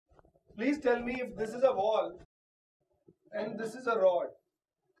Please tell me if this is a wall and this is a rod,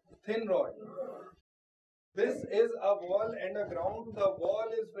 thin rod. This is a wall and a ground. The wall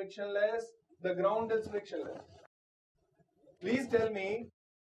is frictionless, the ground is frictionless. Please tell me,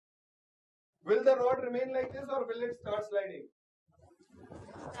 will the rod remain like this or will it start sliding?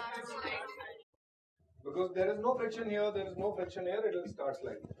 Because there is no friction here, there is no friction here, it will start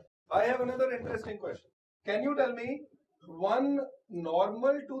sliding. I have another interesting question. Can you tell me, one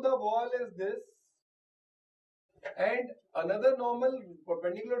normal to the wall is this, and another normal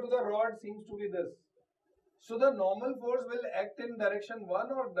perpendicular to the rod seems to be this. So the normal force will act in direction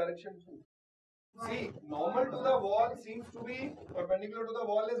 1 or direction 2? See, normal to the wall seems to be perpendicular to the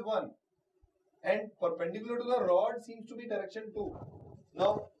wall is 1, and perpendicular to the rod seems to be direction 2.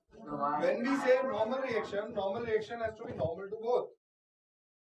 Now, when we say normal reaction has to be normal to both.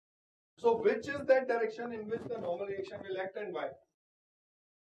 So which is that direction in which the normal reaction will act and why?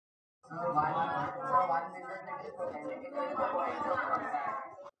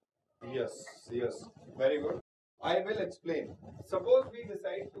 Yes, yes, very good. I will explain. Suppose we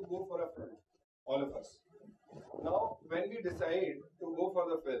decide to go for a film, all of us. Now, when we decide to go for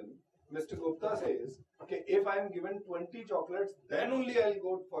the film, Mr. Gupta says, okay, if I am given 20 chocolates, then only I will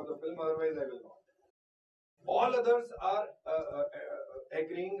go for the film, otherwise I will not. All others are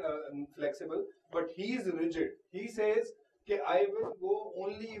agreeing flexible, but he is rigid. He says, okay, I will go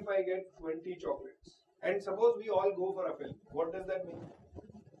only if I get 20 chocolates. And suppose we all go for a film. What does that mean?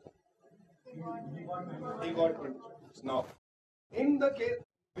 He got 20 chocolates. Now, in the case,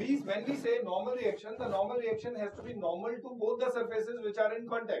 when we say normal reaction, the normal reaction has to be normal to both the surfaces which are in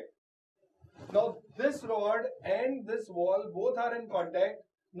contact. Now, this rod and this wall both are in contact.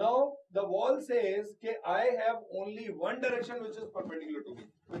 Now, the wall says, okay, I have only one direction which is perpendicular to me,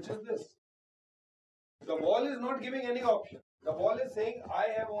 which is this. The wall is not giving any option. The wall is saying, I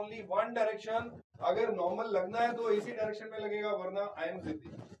have only one direction. अगर normal लगना है तो इसी direction में लगेगा, वरना I am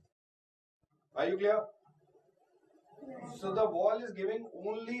ziddi. Are you clear? So the wall is giving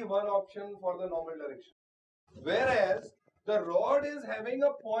only one option for the normal direction. Whereas the rod is having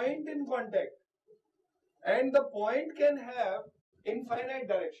a point in contact. And the point can have infinite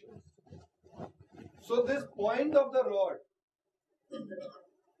directions. So this point of the rod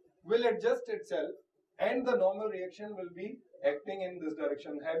will adjust itself and the normal reaction will be acting in this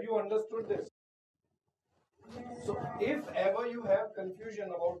direction. Have you understood this? So if ever you have confusion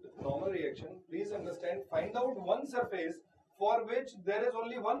about normal reaction, please understand, find out one surface for which there is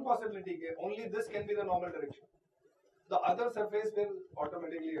only one possibility, only this can be the normal direction. The other surface will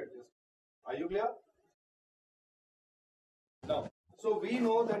automatically adjust. Are you clear? Now, so we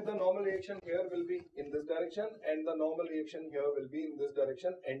know that the normal reaction here will be in this direction and the normal reaction here will be in this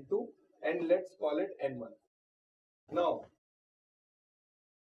direction, N2, and let's call it N1. Now,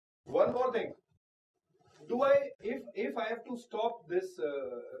 one more thing. If I have to stop this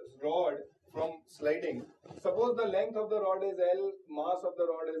rod from sliding, suppose the length of the rod is L, mass of the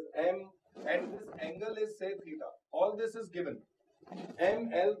rod is M, and this angle is say theta. All this is given. M,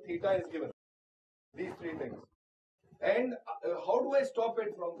 L, theta is given. These three things. And how do I stop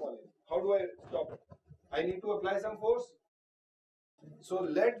it from falling? How do I stop it? I need to apply some force. So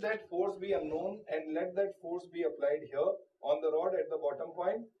let that force be unknown and let that force be applied here on the rod at the bottom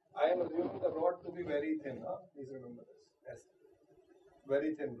point. I am assuming the rod to be very thin. Please remember this. Yes.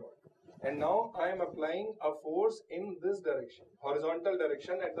 Very thin rod. And now I am applying a force in this direction, horizontal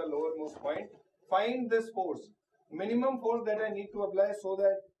direction at the lowermost point. Find this force. Minimum force that I need to apply so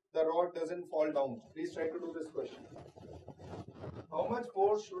that the rod doesn't fall down. Please try to do this question. How much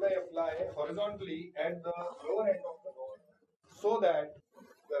force should I apply horizontally at the lower end of the rod so that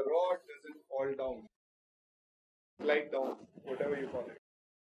the rod doesn't fall down, slide down, whatever you call it?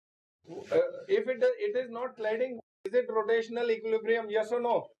 If it is not sliding, is it rotational equilibrium? Yes or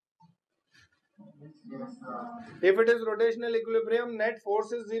no? If it is rotational equilibrium, net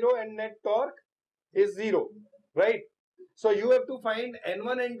force is 0 and net torque is 0, right? So you have to find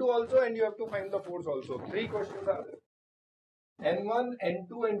N1, N2 also, and you have to find the force also. Three questions are there. N1,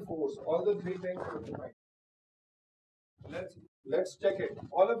 N2 and force. All the three things you have to find. Let's check it.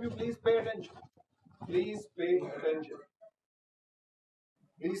 All of you please pay attention. Please pay attention.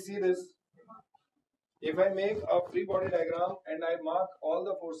 Please see this. If I make a free body diagram and I mark all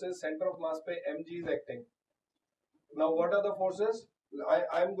the forces, center of mass by mg is acting. Now what are the forces?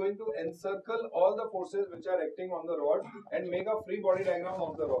 I am going to encircle all the forces which are acting on the rod and make a free body diagram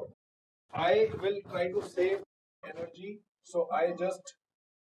of the rod. I will try to save energy, so I just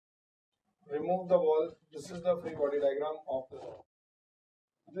remove the wall. This is the free body diagram of the rod.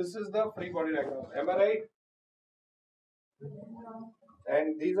 This is the free body diagram. Am I right?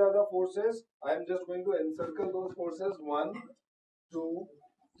 And these are the forces. I am just going to encircle those forces. 1, 2,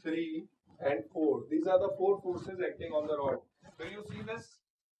 3, and 4. These are the 4 forces acting on the rod. Do you see this?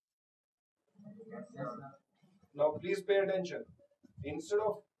 Now please pay attention. Instead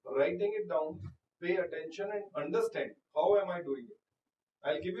of writing it down, pay attention and understand how am I doing it.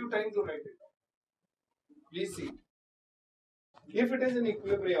 I'll give you time to write it down. Please see. If it is in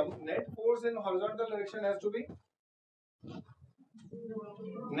equilibrium, net force in horizontal direction has to be,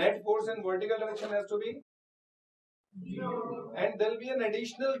 net force in vertical direction has to be, and there will be an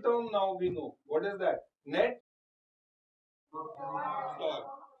additional term now we know. What is that? Net torque.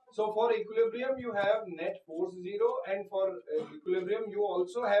 So for equilibrium you have net force 0, and for equilibrium you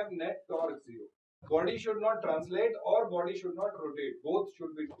also have net torque 0. Body should not translate or body should not rotate. Both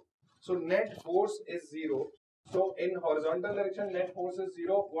should be true. So net force is 0. So in horizontal direction net force is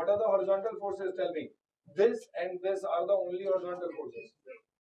 0. What are the horizontal forces? Tell me. This and this are the only horizontal forces.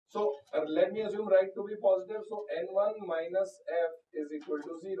 So let me assume right to be positive. So N1 minus F is equal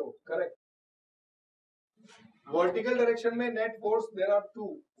to 0. Correct. Vertical direction में net force there are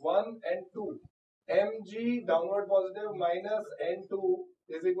two, 1 and 2. mg downward positive minus n2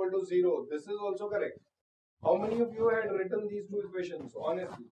 is equal to 0. This is also correct. How many of you had written these two equations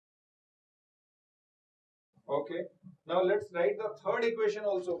honestly? Okay. Now let's write the third equation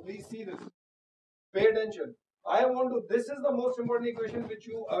also. Please see this. Pay attention. This is the most important equation which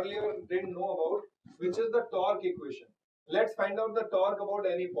you earlier didn't know about, which is the torque equation. Let's find out the torque about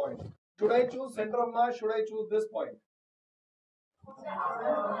any point. Should I choose center of mass? Should I choose this point?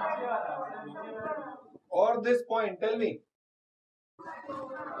 Or this point? Tell me.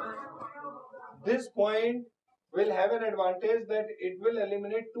 This point will have an advantage that it will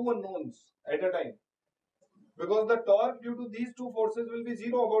eliminate two unknowns at a time. Because the torque due to these two forces will be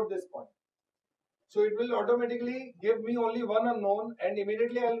 0 about this point. So it will automatically give me only one unknown and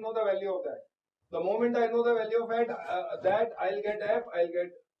immediately I will know the value of that. The moment I know the value of that, I'll get F, I'll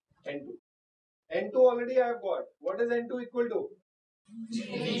get N2. N2 already I have got. What is N2 equal to?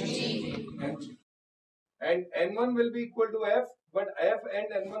 G. And N1 will be equal to F, but F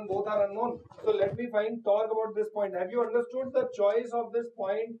and N1 both are unknown. So let me find torque about this point. Have you understood the choice of this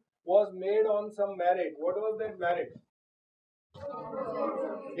point was made on some merit? What was that merit?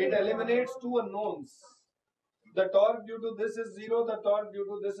 It eliminates two unknowns. The torque due to this is 0, the torque due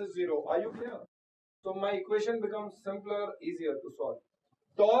to this is 0. Are you clear? So my equation becomes simpler, easier to solve.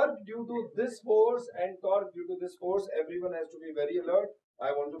 Torque due to this force and torque due to this force, everyone has to be very alert.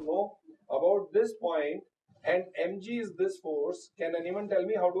 I want to know about this point, and mg is this force. Can anyone tell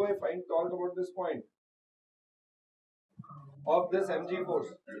me how do I find torque about this point? Of this mg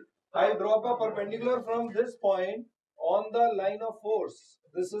force. I drop a perpendicular from this point on the line of force.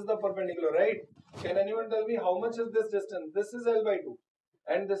 This is the perpendicular, right? Can anyone tell me how much is this distance? This is L by 2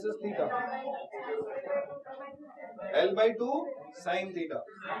 and this is theta. L by 2 sine theta.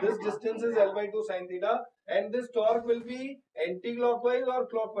 This distance is L by 2 sine theta, and this torque will be anti-clockwise or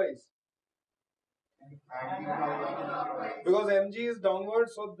clockwise? Because mg is downward,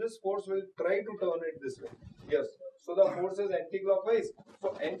 so this force will try to turn it this way. Yes. So the force is anti-clockwise.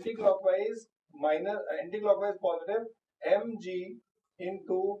 So anti-clockwise positive mg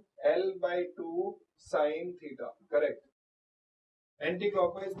into L by 2 sine theta. Correct.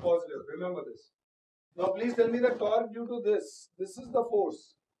 Anti-clockwise positive. Remember this. Now please tell me the torque due to this. This is the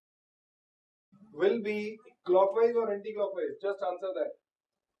force. Will be clockwise or anti-clockwise? Just answer that.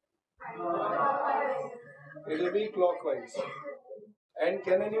 It will be clockwise. And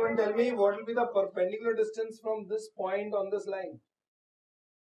can anyone tell me what will be the perpendicular distance from this point on this line?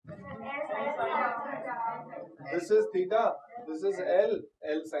 This is theta. This is L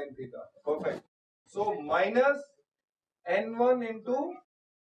sine theta. Perfect. So minus N1 into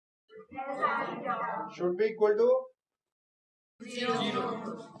should be equal to 0.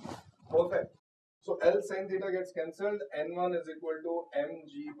 Perfect. So L sine theta gets cancelled. N1 is equal to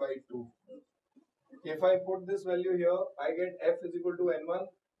mg by 2. If I put this value here, I get F is equal to N1,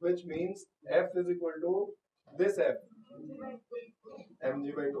 which means F is equal to this F,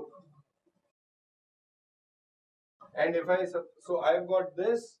 mg by 2. And if I've got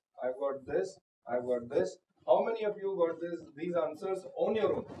this, I've got this, I've got this. How many of you got these answers on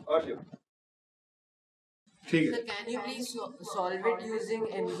your own earlier? So can you please solve it using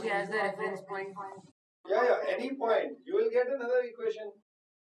mg as the reference point? Yeah, any point. You will get another equation.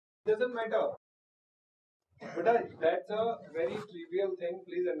 Doesn't matter. But that's a very trivial thing.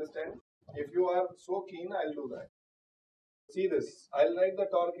 Please understand. If you are so keen, I'll do that. See this. I'll write the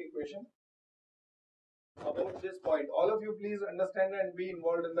torque equation about this point. All of you please understand and be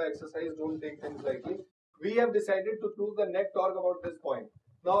involved in the exercise. Don't take things lightly. we have decided to choose the net torque about this point.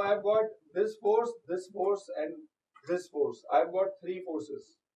 Now I have got this force, and this force. I have got three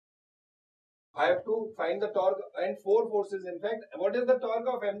forces. I have to find the torque and four forces. In fact, what is the torque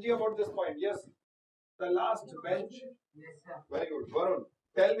of mg about this point? Yes, the last bench. Yes, sir. Very good. Varun,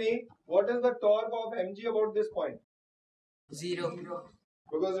 tell me, what is the torque of mg about this point? 0.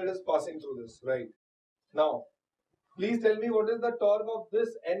 Because it is passing through this, right? Now, please tell me what is the torque of this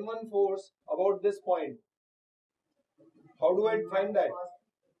N1 force about this point? How do I find that?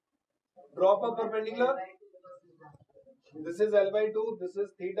 Drop a perpendicular. This is L by 2, this is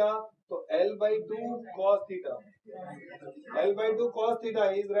theta. So L by 2 cos theta. L by 2 cos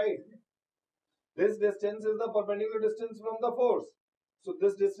theta, he is right. This distance is the perpendicular distance from the force. So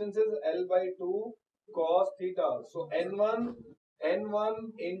this distance is L by 2 cos theta. So N1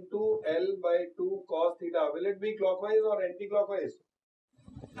 into L by 2 cos theta. Will it be clockwise or anti-clockwise?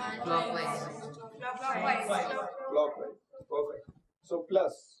 Clockwise. Clockwise. Perfect. So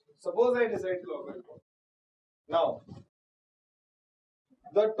plus. Suppose I decide clockwise. Now,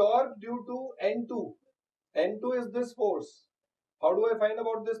 the torque due to N2. N2 is this force. How do I find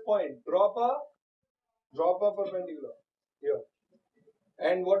about this point? Drop a perpendicular here.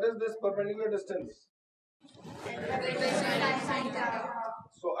 And what is this perpendicular distance?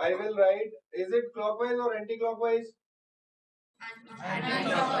 So I will write, is it clockwise or anti-clockwise?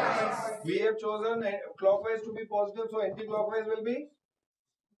 We have chosen clockwise to be positive, so anti-clockwise will be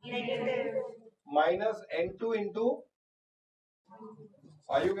Negative. minus N2 into.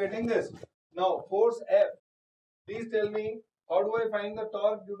 Are you getting this? Now force F. Please tell me, how do I find the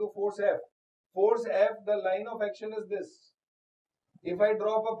torque due to force F? Force F, the line of action is this. If I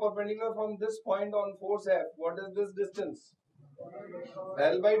drop a perpendicular from this point on force F, what is this distance?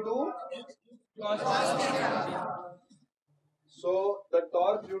 L by 2? So the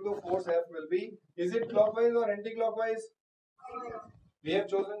torque due to force F will be, is it clockwise or anti-clockwise? We have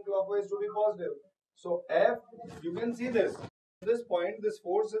chosen clockwise to be positive. So F, you can see this. At this point, this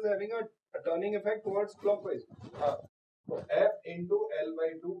force is having a turning effect towards clockwise. So F into L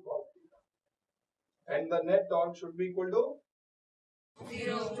by 2 cos theta. And the net torque should be equal to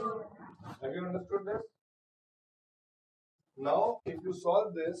 0. Have you understood this? Now, if you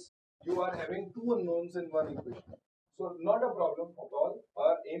solve this, you are having two unknowns in one equation. So, not a problem at all.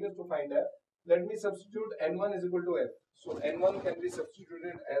 Our aim is to find F. Let me substitute N1 is equal to F. So, N1 can be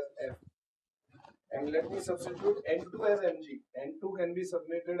substituted as F. And let me substitute N2 as mg. N2 can be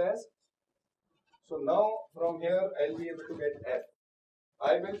substituted as. So, now from here, I'll be able to get F.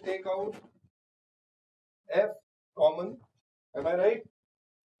 I will take out F common. Am I right?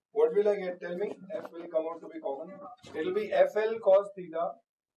 What will I get? Tell me. F will come out to be common. It will be FL cos theta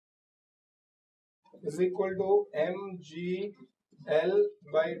is equal to mg L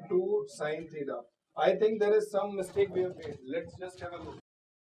by 2 sin theta. I think there is some mistake we have made. Let's just have a look.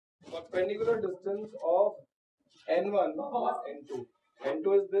 Perpendicular distance of N1 cos N2.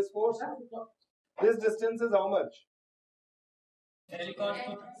 N2 is this force. This distance is how much?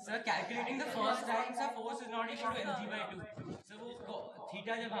 Sir, calculating the first time, sir, force is not equal to mg by 2. So, वो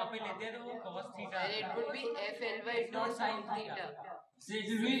theta जब वहाँ पे लेते हैं तो वो cos theta. And it would be FL by 2 not sin sin theta. So it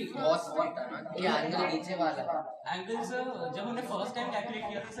will be cos theta ना ये angle नीचे वाला angle, sir. जब हमने first time calculate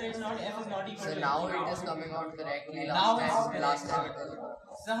किया था, sir, it's not f is not equal so to now mg by it is 2. coming out correctly Now last time it was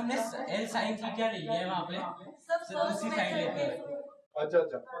sir हमने L sin theta ले लिया है वहाँ पे. सर दूसरी साइड लेते हैं. अच्छा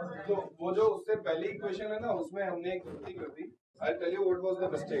तो वो जो उससे पहली इक्वेशन है ना उसमें हमने एक गलती कर दी. I'll tell you what was the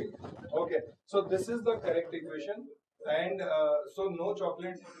mistake. Okay, so this is the correct equation, and so no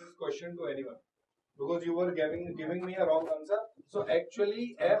chocolate for this question to anyone because you were giving me a wrong answer. So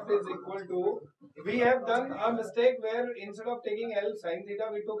actually F is equal to, we have done a mistake where instead of taking L sin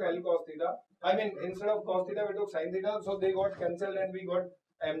theta we took L cos theta. I mean instead of cos theta we took sin theta, so they got cancelled and we got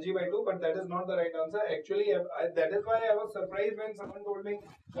mg by 2, but that is not the right answer. Actually that is why I was surprised when someone told me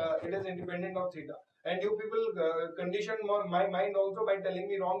it is independent of theta. And you people conditioned my mind also by telling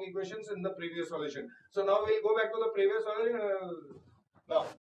me wrong equations in the previous solution. So now we'll go back to the previous solution. Now,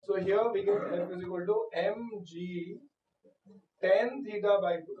 so here we get F is equal to mg tan theta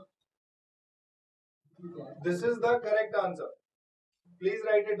by 2. This is the correct answer. Please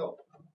write it down.